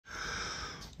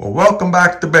Well, welcome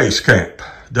back to base camp,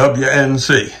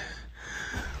 WNC.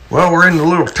 Well, we're in the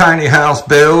little tiny house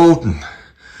build, and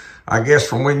I guess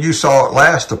from when you saw it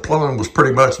last, the plumbing was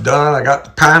pretty much done. I got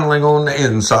the paneling on the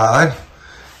inside,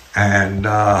 and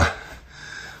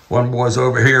one boy's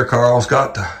over here, Carl's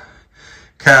got the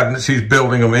cabinets. He's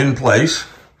building them in place.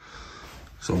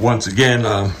 So once again,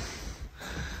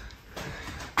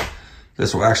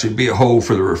 this will actually be a hole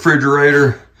for the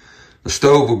refrigerator. The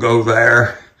stove will go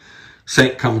there.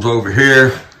 Sink comes over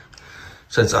here.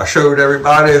 Since I showed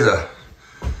everybody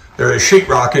there is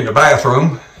sheetrock in the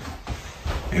bathroom,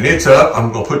 and it's up.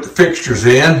 I'm gonna put the fixtures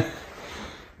in,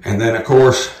 and then of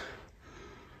course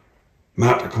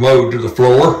mount the commode to the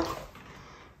floor.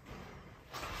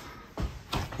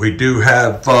 We do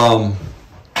have power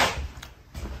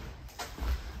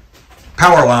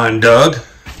line dug.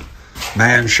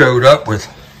 Man showed up with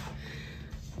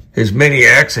his mini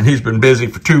X, and he's been busy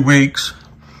for 2 weeks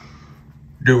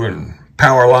doing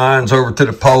power lines over to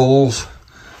the poles.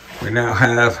 We now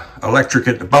have electric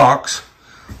at the box.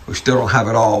 We still don't have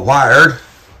it all wired.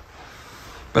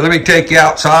 But let me take you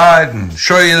outside and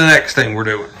show you the next thing we're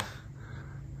doing.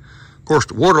 Of course,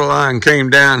 the water line came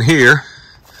down here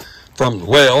from the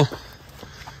well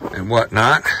and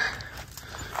whatnot.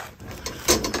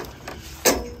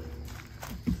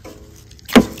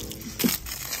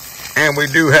 And we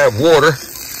do have water,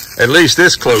 at least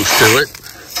this close to it.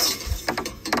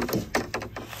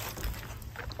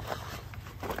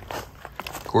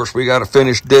 Of course, we got to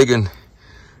finish digging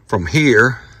from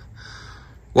here.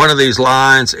 One of these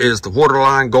lines is the water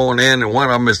line going in, and one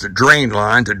of them is the drain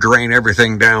line to drain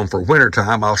everything down for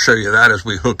wintertime. I'll show you that as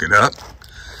we hook it up.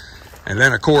 And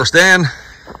then, of course, then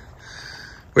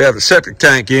we have the septic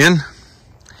tank in.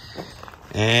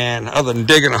 And other than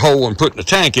digging a hole and putting the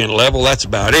tank in level, that's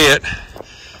about it.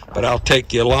 But I'll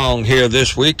take you along here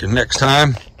this week and next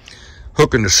time,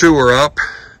 hooking the sewer up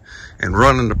and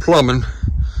running the plumbing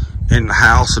in the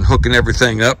house and hooking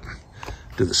everything up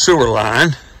to the sewer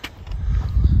line.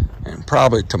 And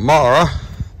probably tomorrow,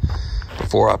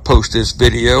 before I post this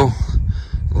video,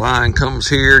 the line comes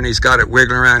here and he's got it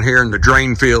wiggling around here, and the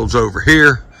drain field's over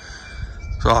here.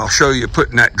 So I'll show you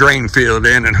putting that drain field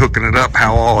in and hooking it up,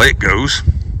 how all it goes.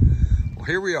 Well,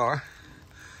 here we are.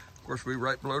 Of course, we're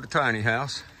right below the tiny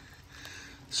house.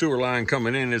 Sewer line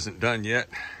coming in isn't done yet.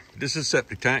 This is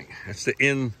septic tank. That's the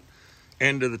end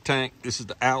of the tank. This is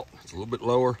the out. It's a little bit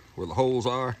lower where the holes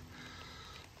are.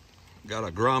 Got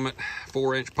a grommet,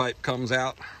 4-inch pipe comes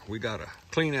out. We got a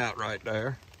clean out right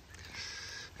there.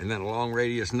 And then a long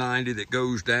radius 90 that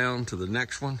goes down to the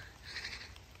next one.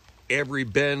 Every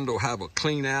bend will have a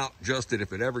clean out, just that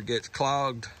if it ever gets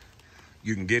clogged,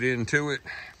 you can get into it.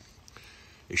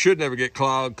 It should never get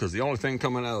clogged, because the only thing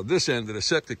coming out of this end of the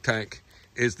septic tank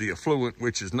is the effluent,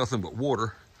 which is nothing but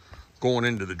water going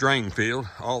into the drain field.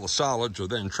 All the solids are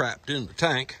then trapped in the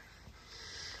tank,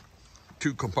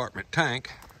 2-compartment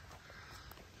tank.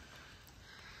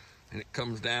 And it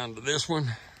comes down to this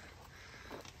one.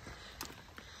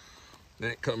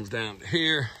 Then it comes down to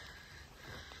here.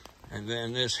 And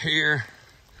then this here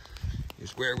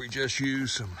is where we just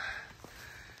use some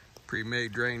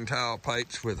pre-made drain tile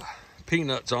pipes with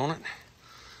peanuts on it.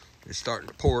 It's starting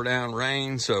to pour down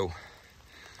rain, so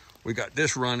we got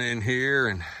this run in here,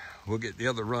 and we'll get the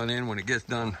other run in when it gets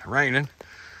done raining.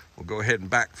 We'll go ahead and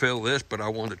backfill this, but I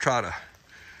wanted to try to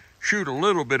shoot a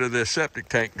little bit of this septic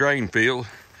tank drain field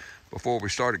before we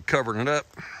started covering it up.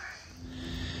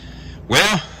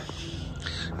 Well,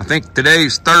 I think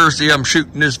today's Thursday. I'm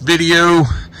shooting this video,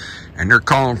 and they're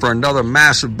calling for another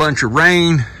massive bunch of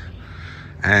rain,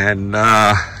 and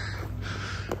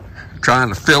trying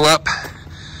to fill up.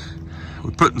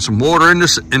 We're putting some water in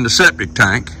the septic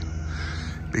tank,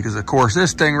 because of course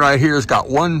this thing right here has got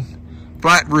one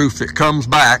flat roof that comes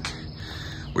back,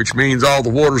 which means all the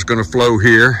water's going to flow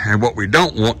here. And what we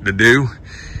don't want to do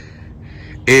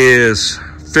is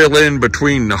fill in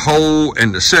between the hole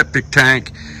and the septic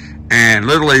tank, and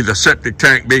literally the septic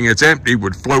tank, being it's empty,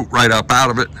 would float right up out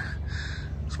of it.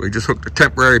 So we just hooked a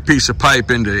temporary piece of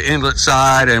pipe into the inlet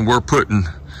side, and we're putting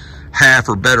half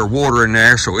or better water in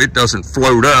there so it doesn't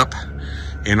float up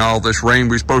in all this rain.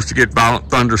 We're supposed to get violent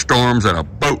thunderstorms and a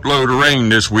boatload of rain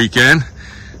this weekend.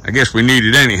 I guess we need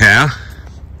it anyhow.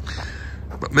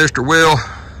 But Mr. Will,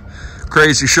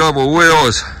 Crazy Shovel Will,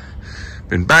 has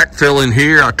been backfilling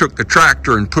here. I took the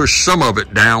tractor and pushed some of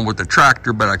it down with the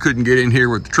tractor, but I couldn't get in here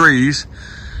with the trees.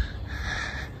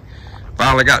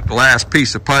 Finally got the last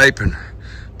piece of pipe and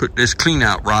put this clean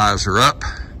out riser up.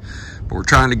 But we're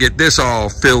trying to get this all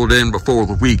filled in before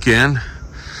the weekend.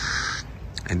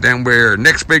 And then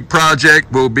next big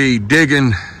project will be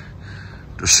digging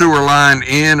the sewer line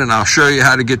in, and I'll show you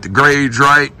how to get the grades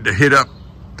right to hit up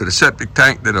to the septic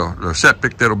tank, the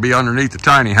septic that'll be underneath the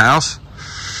tiny house.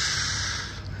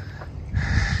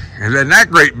 And then that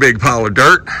great big pile of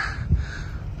dirt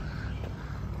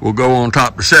will go on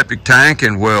top of the septic tank,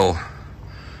 and we'll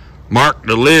mark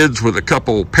the lids with a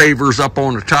couple pavers up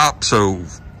on the top, so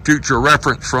future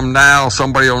reference from now,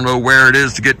 somebody will know where it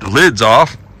is to get the lids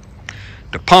off,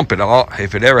 to pump it off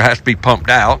if it ever has to be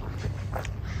pumped out.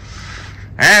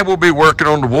 And we'll be working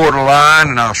on the water line,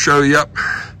 and I'll show you up,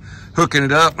 hooking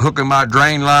it up, hooking my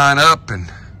drain line up,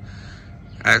 and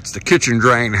that's the kitchen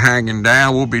drain hanging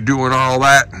down. We'll be doing all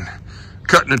that and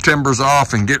cutting the timbers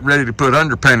off and get ready to put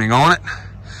underpinning on it.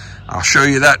 I'll show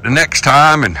you that the next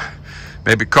time, and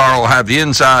maybe Carl will have the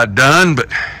inside done.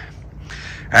 But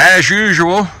as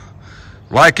usual,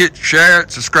 like it, share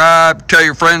it, subscribe, tell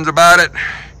your friends about it.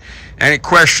 Any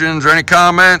questions or any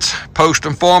comments, post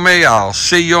them for me. I'll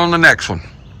see you on the next one.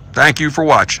 Thank you for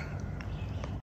watching.